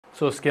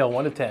So scale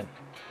 1 to 10.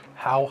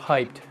 How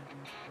hyped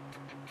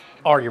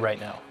are you right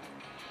now?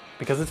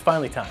 Because it's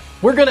finally time.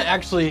 We're gonna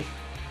actually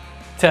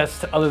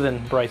test, other than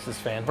Bryce's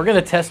fan, we're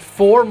gonna test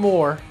 4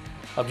 more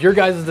of your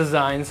guys'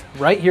 designs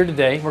right here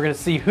today. We're gonna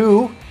see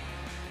who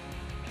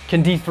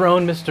can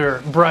dethrone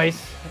Mr.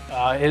 Bryce,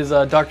 his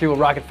Dr. Evil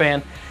Rocket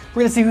fan.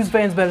 We're gonna see whose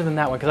fan's better than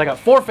that one, because I got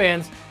 4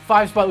 fans,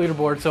 5-spot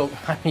leaderboard, so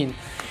I mean,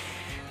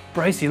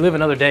 Bryce, you live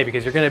another day,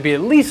 because you're gonna be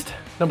at least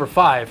number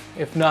 5,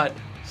 if not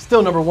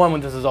still number 1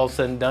 when this is all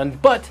said and done.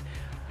 But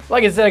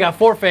like I said, I got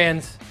 4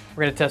 fans.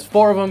 We're gonna test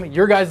 4 of them.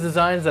 Your guys'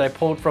 designs that I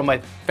pulled from my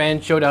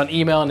Fan Showdown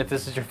email, and if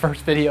this is your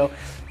first video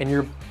and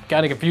you're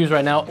kind of confused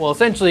right now, well,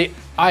 essentially,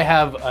 I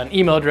have an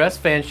email address,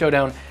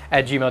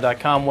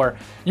 fanshowdown@gmail.com, where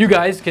you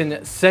guys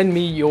can send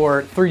me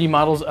your 3D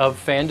models of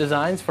fan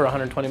designs for a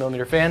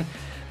 120mm fan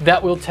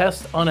that we'll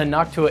test on a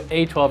Noctua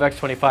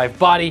A12X25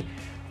 body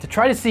to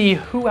try to see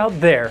who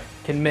out there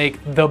can make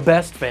the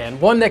best fan,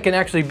 one that can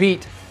actually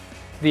beat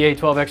the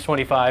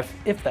A12X25,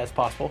 if that's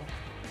possible.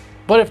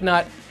 But if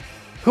not,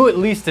 who at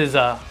least is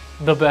the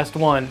best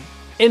one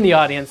in the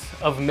audience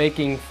of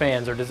making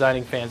fans or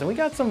designing fans. And we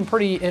got some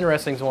pretty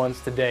interesting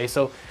ones today,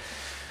 so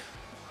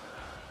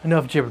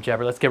enough jibber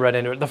jabber, let's get right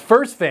into it. The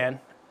first fan,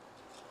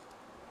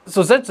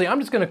 so essentially I'm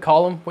just gonna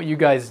call them what you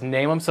guys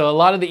name them. So a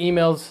lot of the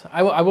emails,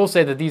 I will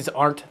say that these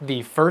aren't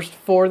the first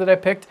 4 that I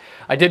picked.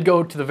 I did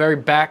go to the very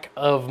back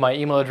of my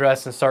email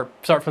address and start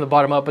from the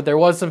bottom up, but there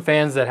was some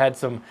fans that had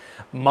some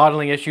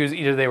modeling issues.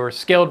 Either they were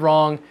scaled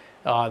wrong,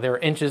 they were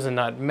inches and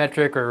not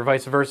metric, or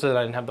vice versa, that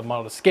I didn't have the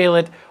model to scale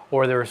it,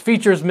 or there was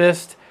features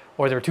missed,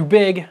 or they were too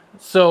big.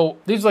 So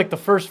these are like the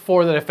first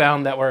 4 that I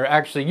found that were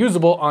actually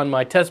usable on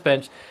my test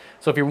bench.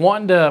 So if you're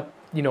wanting to,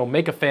 you know,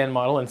 make a fan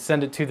model and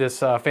send it to this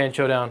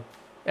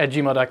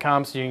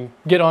fanshowdown@gmail.com so you can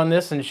get on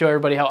this and show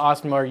everybody how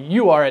awesome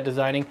you are at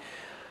designing,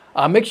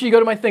 make sure you go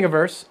to my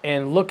Thingiverse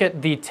and look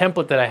at the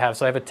template that I have.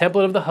 So I have a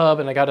template of the hub,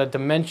 and I got a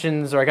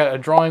dimensions, or I got a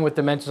drawing with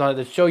dimensions on it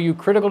that show you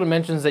critical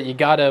dimensions that you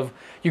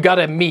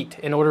gotta meet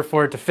in order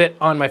for it to fit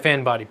on my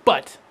fan body.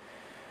 But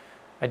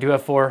I do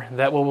have 4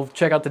 that we'll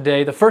check out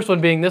today. The first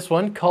one being this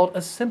one called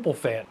a Simple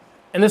Fan.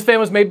 And this fan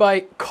was made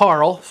by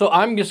Carl. So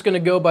I'm just gonna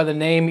go by the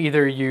name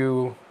either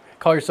you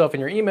call yourself in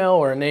your email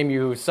or a name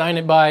you sign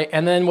it by,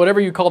 and then whatever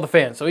you call the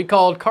fan. So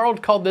Carl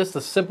called this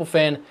the Simple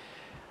Fan,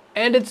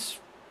 and it's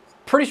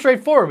pretty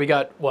straightforward. We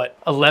got, what,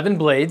 11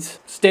 blades,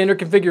 standard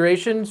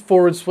configurations,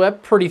 forward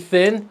swept, pretty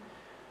thin.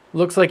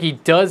 Looks like he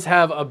does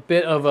have a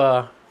bit of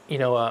a, you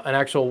know, an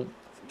actual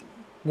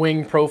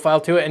wing profile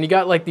to it. And you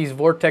got like these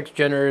vortex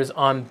generators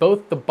on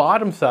both the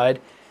bottom side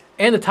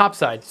and the top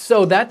side.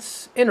 So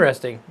that's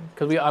interesting,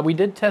 because we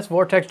did test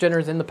vortex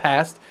generators in the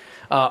past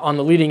on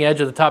the leading edge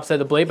of the top side of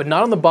the blade, but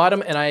not on the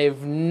bottom.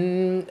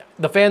 And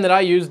the fan that I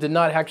used did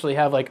not actually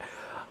have like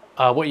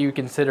what you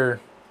consider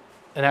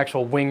an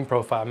actual wing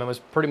profile. I mean, it was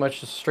pretty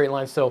much just a straight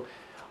line. So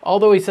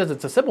although he says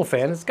it's a simple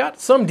fan, it's got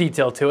some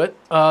detail to it.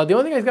 The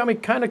only thing that's got me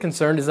kind of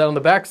concerned is that on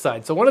the back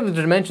side. So one of the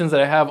dimensions that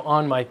I have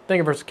on my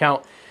Thingiverse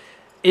account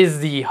is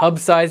the hub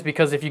size,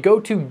 because if you go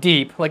too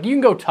deep, like you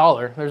can go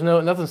taller. There's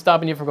nothing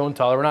stopping you from going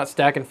taller. We're not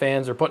stacking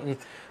fans or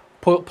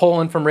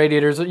pulling from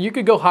radiators. You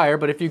could go higher,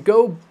 but if you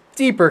go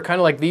deeper,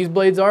 kind of like these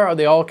blades are,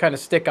 they all kind of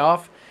stick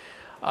off.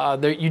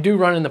 You do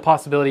run in the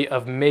possibility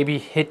of maybe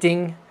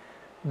hitting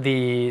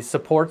the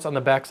supports on the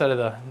backside of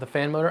the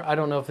fan motor. I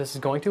don't know if this is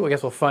going to. I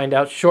guess we'll find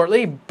out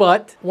shortly,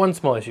 but one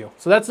small issue.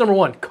 So that's number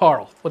 1,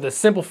 Carl, with a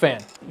Simple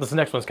Fan. This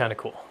next one's kind of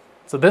cool.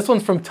 So this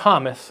one's from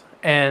Thomas,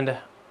 and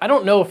I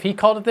don't know if he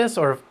called it this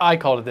or if I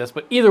called it this,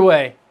 but either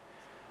way,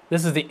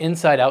 this is the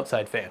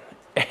inside-outside fan.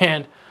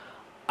 And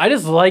I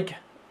like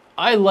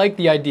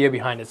the idea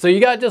behind it. So you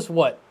got just,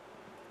 what,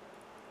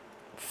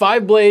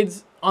 5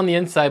 blades on the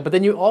inside, but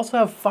then you also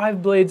have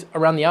 5 blades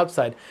around the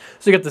outside.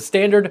 So you got the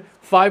standard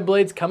 5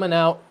 blades coming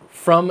out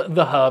from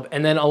the hub,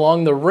 and then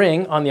along the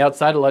ring on the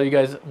outside. A lot of you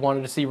guys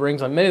wanted to see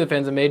rings on many of the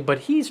fans I made, but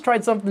he's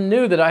tried something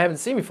new that I haven't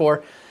seen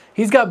before.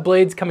 He's got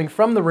blades coming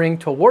from the ring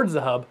towards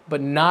the hub,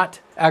 but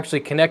not actually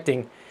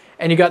connecting.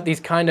 And you got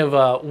these kind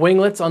of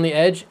winglets on the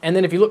edge. And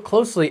then if you look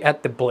closely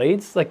at the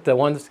blades, like the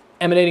ones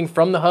emanating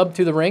from the hub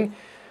to the ring,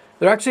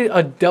 they're actually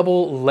a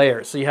double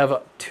layer. So you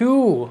have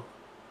two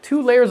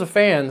layers of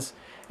fans,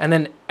 and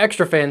then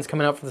extra fans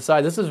coming out from the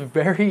side. This is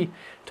very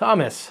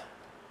Thomas.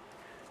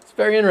 It's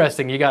very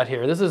interesting you got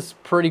here. This is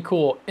pretty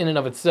cool in and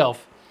of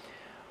itself.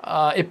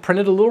 It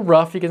printed a little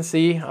rough, you can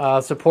see.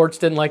 Supports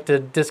didn't like to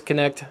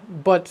disconnect,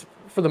 but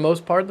for the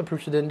most part, the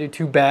Prusa didn't do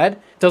too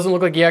bad. Doesn't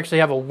look like you actually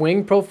have a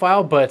wing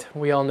profile, but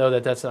we all know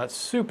that that's not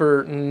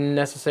super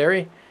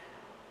necessary.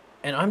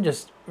 And I'm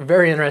just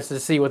very interested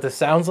to see what this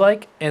sounds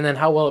like and then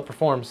how well it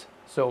performs.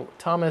 So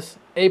Thomas,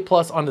 A+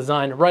 on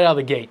design right out of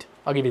the gate.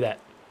 I'll give you that.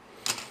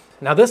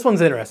 Now this one's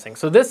interesting.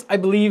 So this, I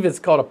believe, is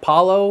called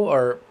Apollo,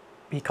 or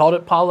he called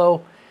it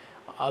Paulo.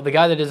 The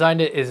guy that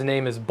designed it, his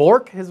name is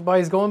Bork, is what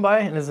he's going by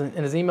in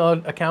his email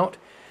account.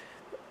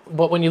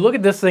 But when you look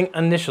at this thing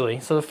initially,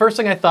 so the first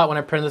thing I thought when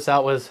I printed this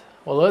out was,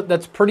 well,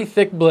 that's pretty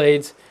thick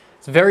blades.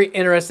 It's very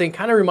interesting.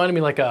 Kind of reminded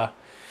me like a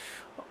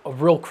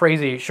real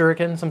crazy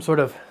shuriken, some sort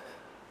of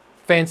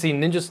fancy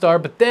Ninja Star,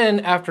 but then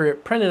after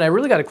it printed, I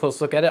really got a close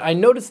look at it. I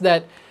noticed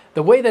that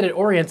the way that it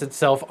orients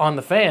itself on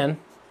the fan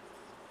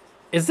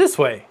is this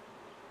way.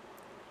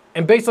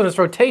 And based on its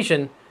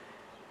rotation,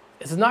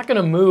 it's not going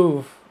to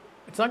move.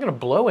 It's not going to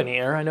blow any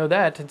air. I know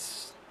that.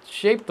 It's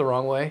shaped the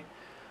wrong way.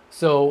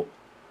 So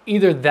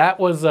either that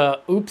was a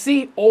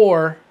oopsie,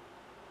 or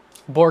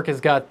Bork has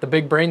got the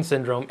big brain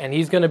syndrome, and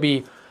he's going to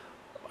be,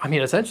 I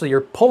mean, essentially you're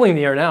pulling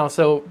the air now.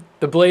 So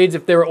the blades,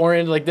 if they were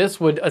oriented like this,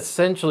 would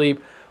essentially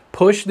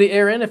push the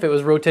air in if it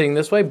was rotating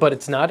this way, but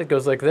it's not. It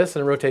goes like this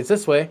and it rotates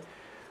this way.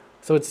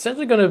 So it's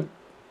essentially going to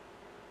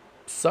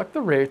suck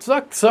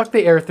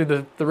the air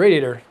through the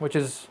radiator, which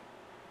is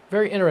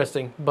very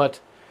interesting. But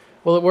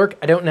will it work?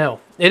 I don't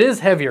know. It is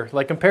heavier,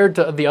 like compared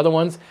to the other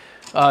ones,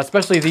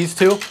 especially these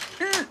two,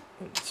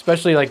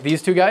 especially like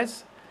these two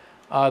guys.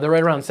 They're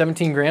right around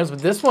 17 grams, but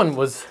this one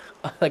was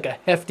like a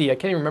hefty, I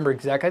can't even remember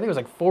exactly. I think it was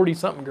like 40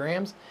 something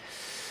grams.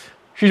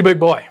 She's a big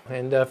boy.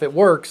 And if it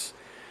works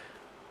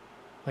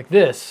like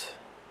this,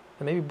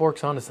 then maybe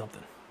Bork's onto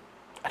something.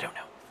 I don't know.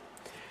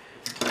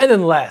 And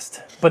then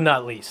last but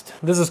not least,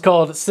 this is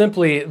called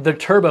simply the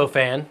Turbo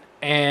Fan,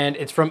 and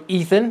it's from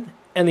Ethan.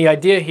 And the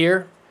idea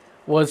here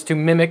was to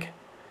mimic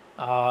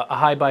a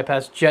high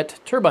bypass jet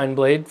turbine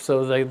blade.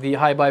 So the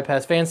high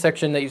bypass fan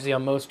section that you see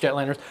on most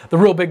jetliners, the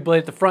real big blade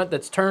at the front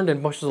that's turned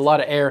and pushes a lot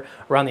of air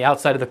around the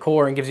outside of the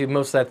core and gives you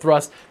most of that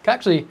thrust.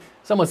 Actually,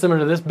 somewhat similar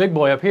to this big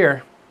boy up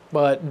here,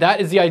 but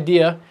that is the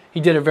idea. He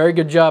did a very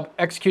good job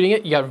executing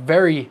it. You got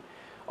very,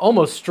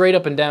 almost straight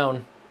up and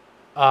down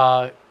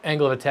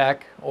angle of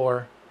attack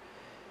or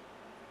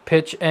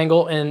pitch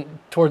angle and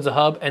towards the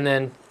hub, and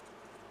then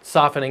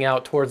softening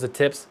out towards the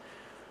tips.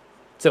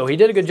 So he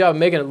did a good job of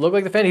making it look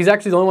like the fan. He's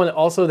actually the only one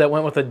also that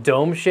went with a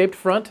dome-shaped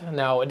front.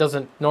 Now, it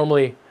doesn't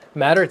normally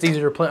matter. It's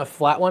easier to print a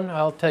flat one,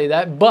 I'll tell you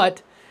that.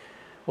 But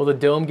will the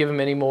dome give him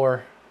any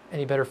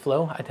better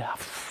flow? I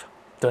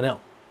don't know.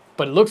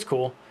 But it looks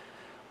cool.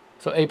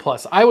 So A+.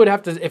 I would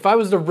have to, if I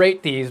was to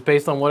rate these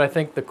based on what I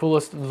think the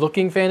coolest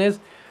looking fan is,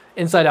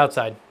 inside,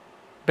 outside.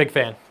 Big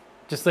fan.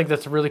 Just think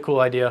that's a really cool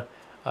idea.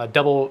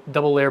 Double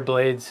layer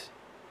blades.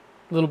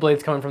 Little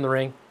blades coming from the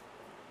ring.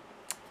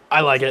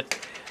 I like it.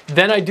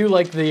 Then I do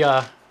like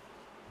the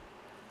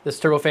this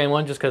turbofan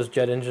one just because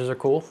jet engines are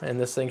cool and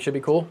this thing should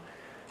be cool.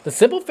 The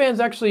simple fan's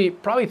actually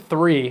probably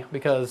 3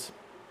 because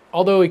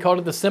although he called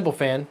it the simple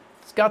fan,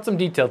 it's got some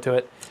detail to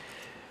it.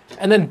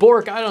 And then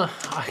Bork,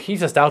 he's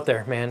just out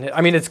there, man.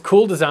 I mean, it's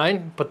cool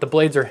design, but the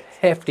blades are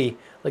hefty.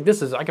 Like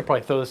this is, I could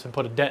probably throw this and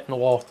put a dent in the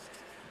wall.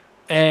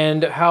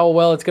 And how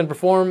well it's going to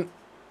perform,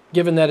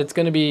 given that it's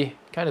going to be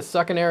kind of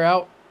sucking air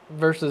out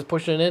versus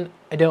pushing it in,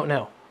 I don't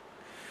know.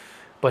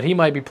 But he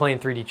might be playing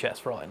 3D chess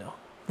for all I know.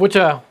 Which,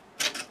 I'd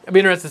be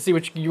interested to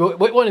see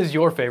what one is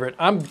your favorite.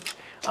 I'm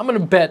going to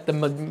bet the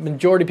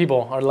majority of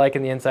people are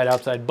liking the inside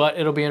outside, but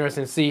it'll be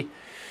interesting to see.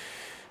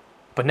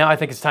 But now I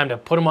think it's time to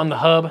put them on the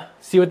hub,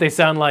 see what they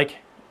sound like,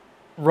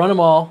 run them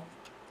all,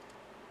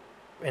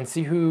 and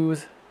see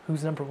who's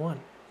number 1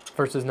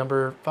 versus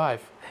number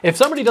 5. If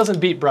somebody doesn't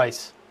beat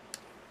Bryce,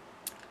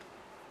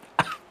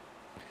 I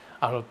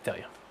don't know what to tell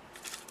you.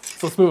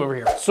 So let's move over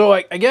here. So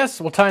I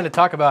guess we're time to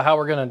talk about how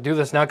we're going to do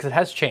this now because it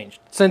has changed.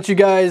 Since you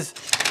guys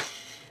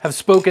have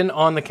spoken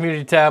on the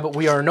community tab,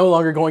 we are no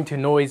longer going to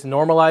noise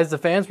normalize the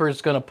fans. We're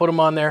just going to put them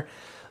on there,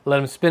 let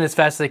them spin as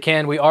fast as they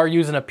can. We are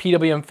using a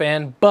PWM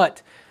fan,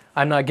 but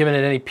I'm not giving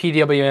it any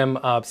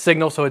PWM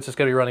signal, so it's just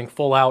going to be running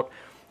full out.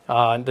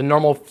 The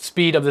normal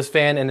speed of this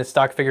fan in its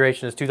stock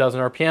configuration is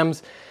 2,000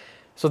 RPMs.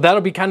 So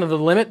that'll be kind of the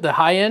limit, the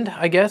high end,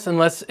 I guess,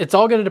 unless it's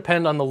all going to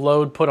depend on the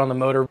load put on the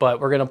motor. But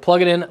we're going to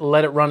plug it in,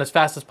 let it run as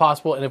fast as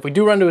possible. And if we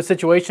do run into a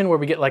situation where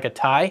we get like a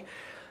tie,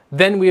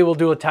 then we will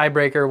do a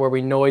tiebreaker where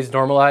we noise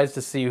normalize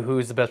to see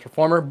who's the best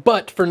performer.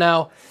 But for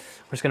now,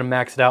 we're just going to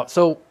max it out.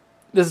 So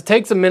this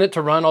takes a minute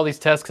to run all these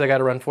tests because I got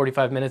to run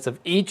 45 minutes of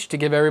each to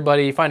give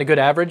everybody, find a good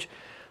average.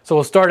 So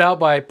we'll start out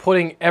by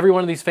putting every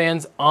one of these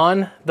fans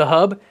on the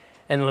hub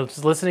and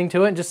listening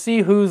to it and just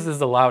see whose is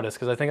the loudest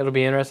because I think it'll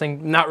be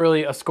interesting. Not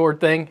really a scored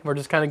thing. We're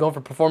just kind of going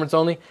for performance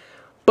only.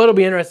 But it'll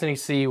be interesting to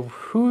see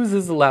whose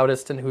is the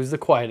loudest and who's the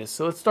quietest.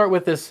 So let's start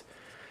with this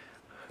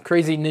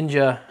crazy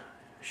Ninja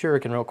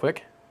Shuriken real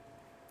quick.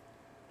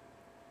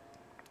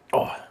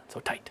 Oh, so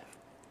tight.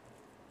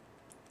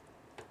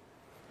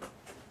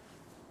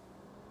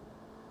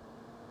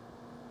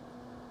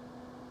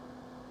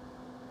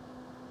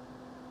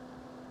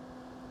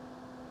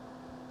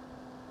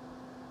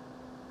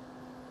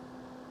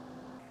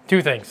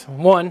 Two things.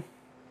 One,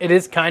 it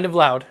is kind of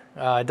loud.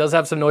 It does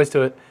have some noise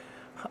to it.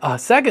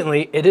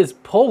 Secondly, it is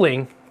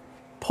pulling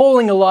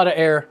a lot of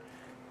air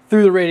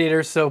through the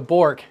radiator, so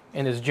Bork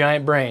and his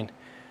giant brain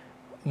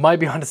might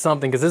be onto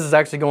something because this is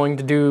actually going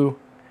to do,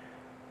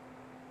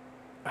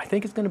 I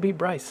think it's going to beat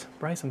Bryce.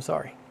 Bryce, I'm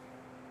sorry.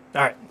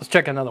 All right, let's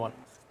check another one.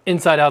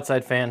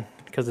 Inside-outside fan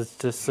because it's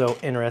just so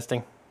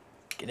interesting.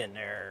 Get in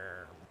there.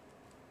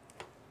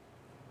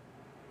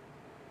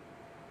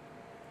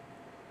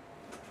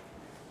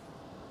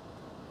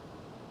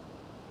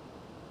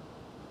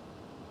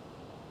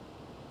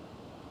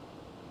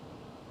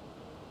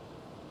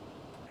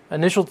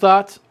 Initial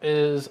thoughts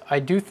is I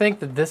do think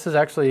that this is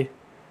actually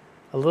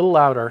a little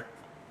louder,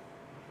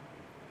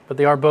 but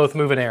they are both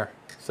moving air.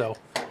 So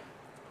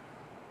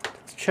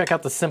let's check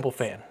out the simple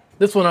fan.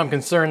 This one I'm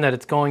concerned that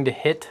it's going to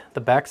hit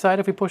the backside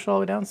if we push it all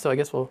the way down, so I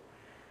guess we'll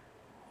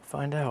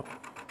find out.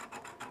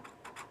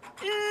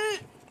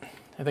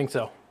 I think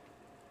so.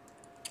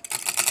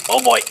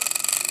 Oh boy!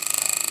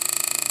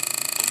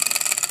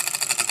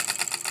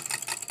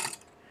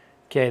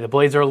 Okay, the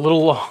blades are a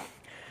little long.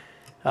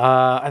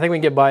 I think we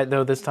can get by it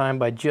though this time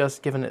by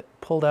just giving it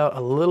pulled out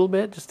a little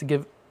bit, just to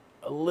give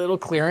a little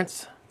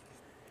clearance.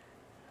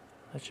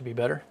 That should be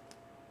better.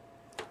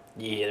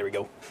 Yeah, there we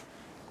go.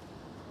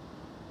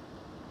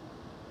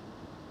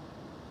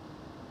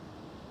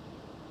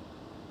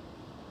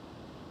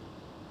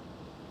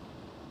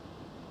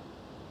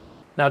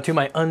 Now to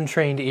my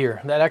untrained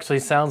ear, that actually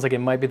sounds like it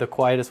might be the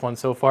quietest one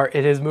so far.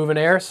 It is moving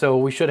air, so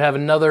we should have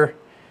another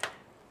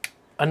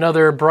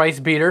Bryce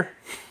beater.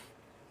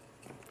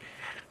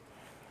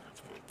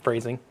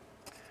 Phrasing.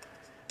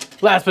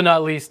 Last but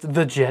not least,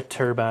 the jet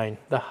turbine,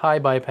 the high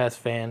bypass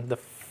fan, the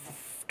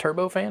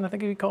turbo fan, I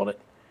think he called it.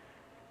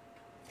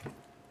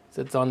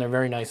 Sits on there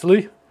very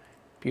nicely.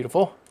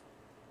 Beautiful.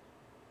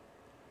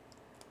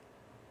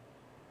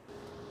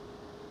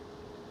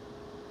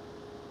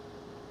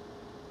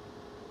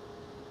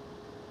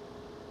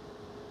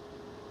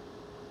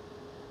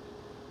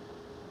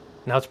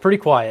 Now it's pretty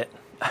quiet.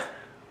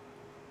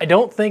 I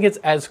don't think it's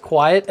as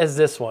quiet as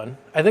this one.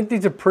 I think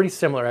these are pretty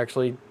similar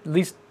actually, at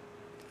least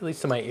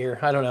to my ear.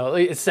 I don't know.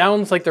 It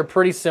sounds like they're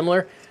pretty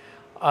similar,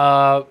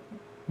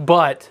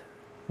 but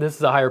this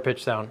is a higher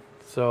pitch sound.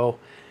 So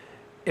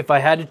if I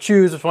had to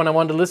choose which one I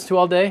wanted to listen to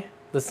all day,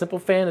 the simple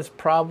fan is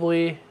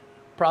probably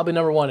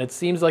number one. It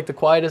seems like the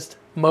quietest,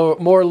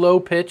 more low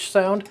pitch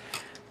sound.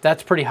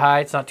 That's pretty high.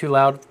 It's not too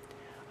loud.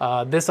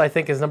 This I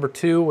think is number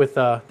two with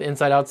the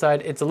inside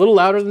outside. It's a little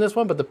louder than this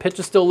one, but the pitch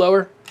is still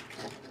lower.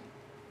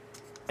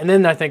 And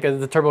then I think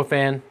of the turbo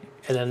fan,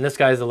 and then this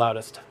guy is the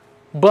loudest.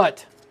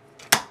 But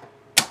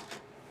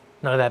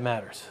none of that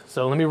matters.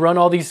 So let me run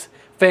all these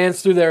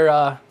fans through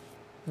their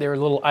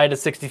little IDA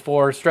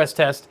 64 stress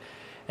test,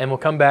 and we'll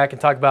come back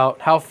and talk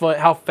about how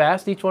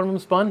fast each one of them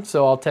spun.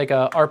 So I'll take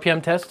a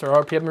RPM test or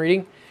RPM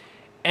reading,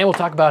 and we'll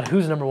talk about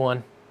who's number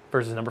one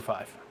versus number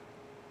 5.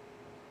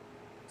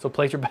 So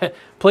place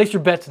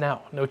your bets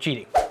now. No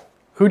cheating.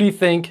 Who do you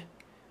think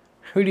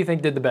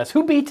did the best?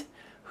 Who beat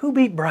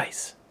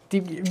Bryce? Do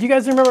you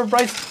guys remember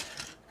Bryce?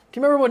 Do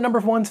you remember what number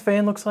 1's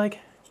fan looks like?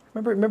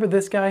 Remember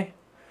this guy?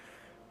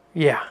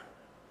 Yeah,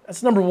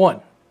 that's number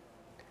 1.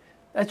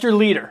 That's your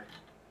leader.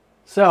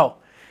 So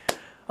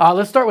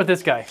let's start with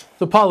this guy,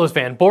 the Apollo's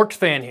fan, Bork's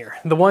fan here,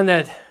 the one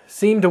that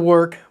seemed to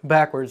work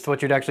backwards,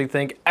 what you'd actually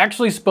think.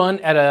 Actually spun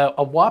at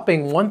a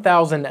whopping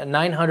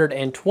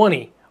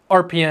 1,920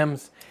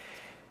 RPMs.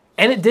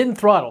 And it didn't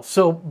throttle.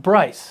 So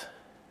Bryce,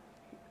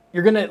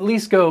 you're going to at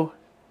least go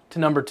to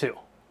number 2.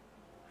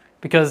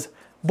 Because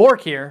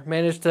Bork here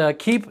managed to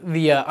keep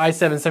the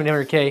i7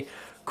 7800K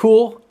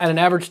cool at an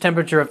average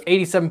temperature of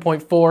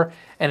 87.4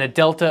 and a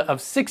delta of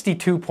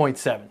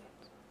 62.7.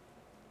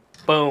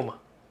 Boom.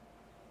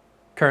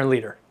 Current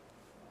leader.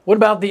 What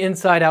about the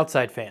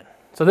inside-outside fan?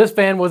 So this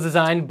fan was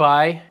designed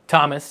by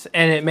Thomas,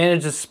 and it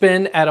managed to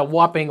spin at a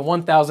whopping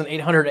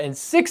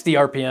 1,860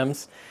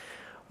 RPMs.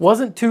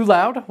 Wasn't too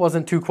loud,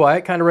 wasn't too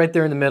quiet, kind of right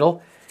there in the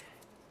middle.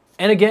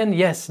 And again,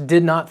 yes,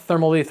 did not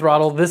thermally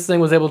throttle. This thing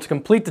was able to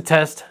complete the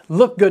test,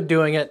 look good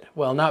doing it,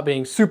 while not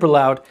being super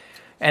loud.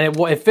 And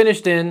it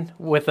finished in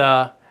with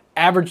a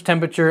average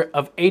temperature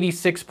of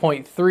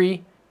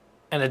 86.3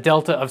 and a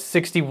delta of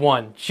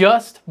 61,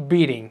 just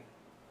beating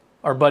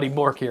our buddy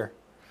Bork here.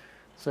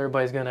 So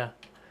everybody's gonna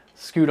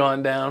scoot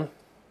on down.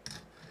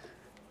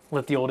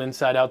 Let the old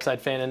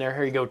inside-outside fan in there.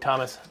 Here you go,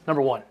 Thomas,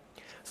 number 1.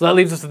 So that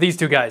leaves us with these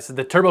two guys,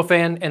 the turbo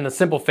fan and the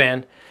simple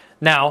fan.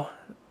 Now,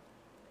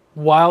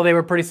 while they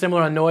were pretty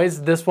similar on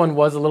noise, this one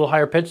was a little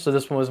higher pitched, so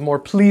this one was more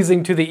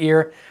pleasing to the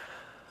ear.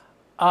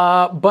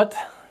 But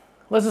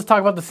let's just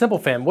talk about the simple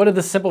fan. What did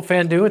the simple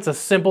fan do? It's a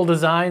simple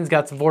design. It's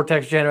got some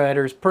vortex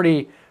generators,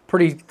 pretty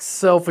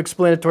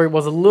self-explanatory. It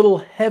was a little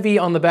heavy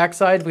on the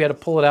backside. We had to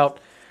pull it out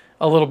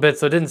a little bit,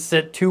 so it didn't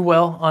sit too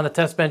well on the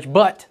test bench.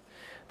 But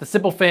the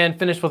simple fan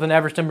finished with an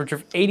average temperature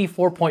of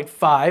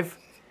 84.5.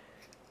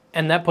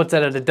 And that puts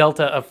it at a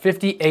delta of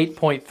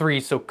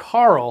 58.3. So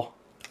Carl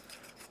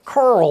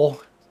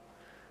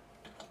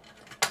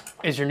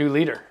is your new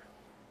leader.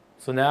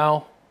 So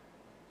now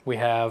we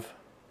have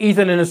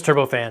Ethan and his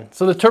turbo fan.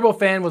 So the turbo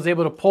fan was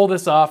able to pull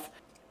this off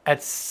at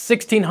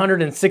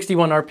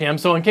 1,661 RPM.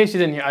 So in case you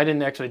didn't hear, I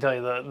didn't actually tell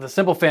you, the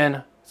simple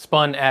fan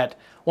spun at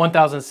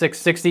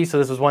 1,660. So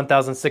this was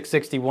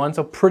 1,661.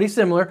 So pretty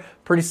similar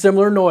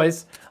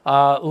noise.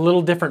 A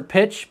little different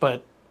pitch,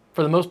 but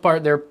for the most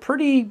part, they're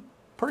pretty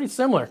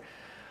similar.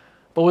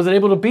 But was it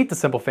able to beat the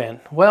simple fan?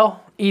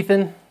 Well,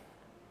 Ethan,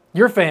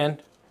 your fan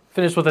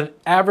finished with an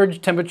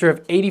average temperature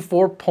of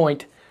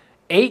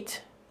 84.8,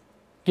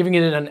 giving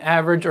it an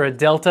average or a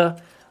delta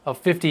of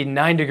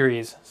 59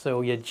 degrees.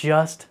 So you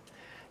just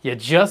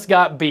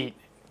got beat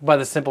by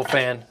the simple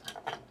fan.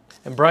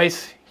 And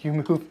Bryce, you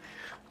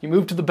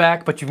move to the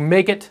back, but you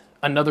make it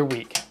another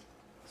week.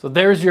 So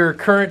there's your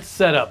current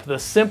setup. The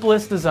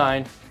simplest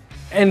design,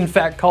 and in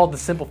fact called the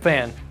Simple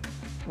Fan,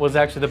 was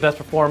actually the best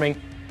performing,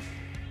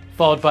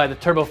 followed by the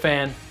Turbo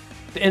Fan,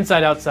 the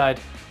Inside Outside,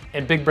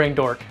 and Big Brain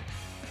Bork,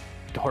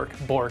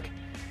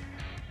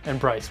 and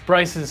Bryce.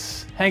 Bryce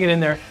is hanging in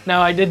there.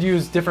 Now I did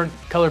use different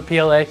colored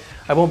PLA.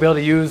 I won't be able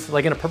to use,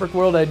 like in a perfect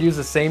world, I'd use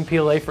the same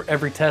PLA for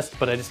every test,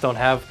 but I just don't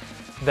have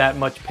that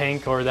much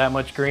pink or that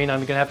much green.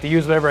 I'm gonna have to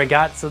use whatever I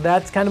got, so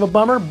that's kind of a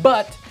bummer,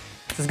 but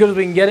it's as good as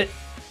we can get it,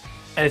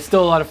 and it's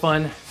still a lot of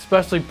fun,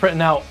 especially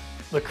printing out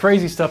the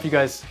crazy stuff you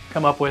guys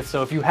come up with.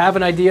 So if you have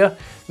an idea,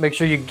 make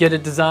sure you get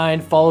it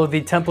designed, follow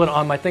the template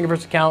on my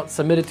Thingiverse account,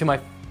 submit it to my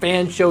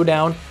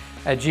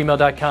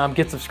fanshowdown@gmail.com,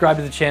 get subscribed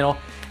to the channel,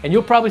 and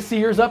you'll probably see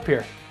yours up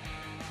here.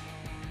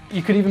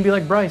 You could even be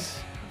like Bryce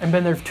and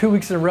been there 2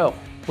 weeks in a row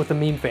with a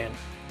meme fan.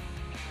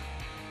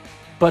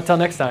 But till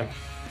next time,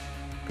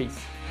 peace.